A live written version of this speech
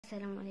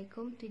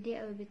Assalamualaikum. Today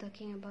I will be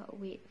talking about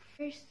weight.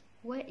 First,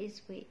 what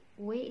is weight?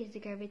 Weight is the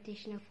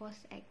gravitational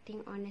force acting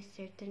on a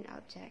certain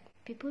object.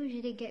 People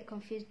usually get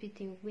confused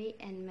between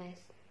weight and mass.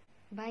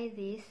 By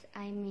this,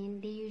 I mean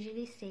they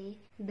usually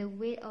say the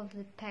weight of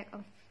the pack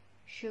of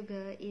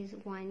sugar is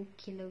 1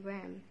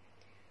 kilogram,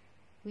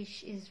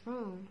 which is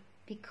wrong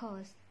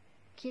because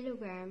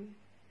kilogram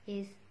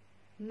is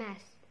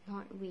mass,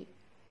 not weight.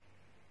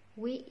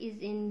 Weight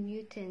is in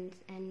newtons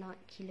and not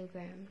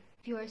kilogram.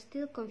 If you are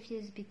still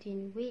confused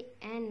between weight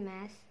and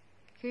mass,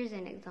 here's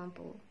an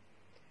example.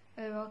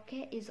 A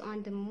rocket is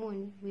on the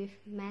moon with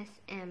mass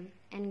m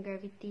and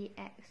gravity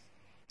x.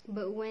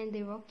 But when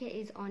the rocket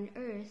is on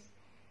Earth,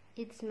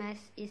 its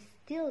mass is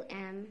still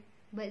m,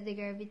 but the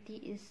gravity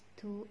is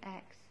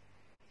 2x.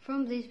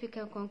 From this, we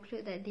can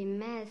conclude that the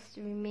mass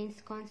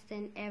remains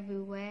constant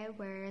everywhere,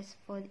 whereas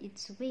for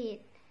its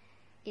weight,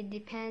 it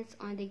depends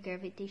on the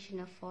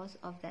gravitational force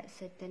of that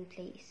certain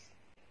place.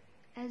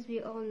 As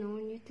we all know,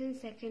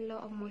 Newton's second law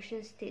of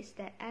motion states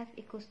that F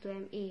equals to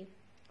ma.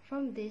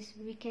 From this,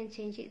 we can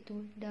change it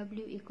to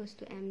W equals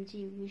to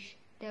mg, which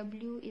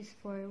W is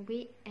for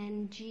weight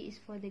and g is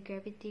for the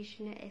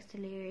gravitational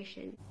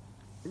acceleration.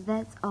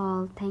 That's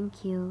all.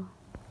 Thank you.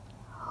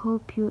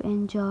 Hope you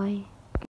enjoy.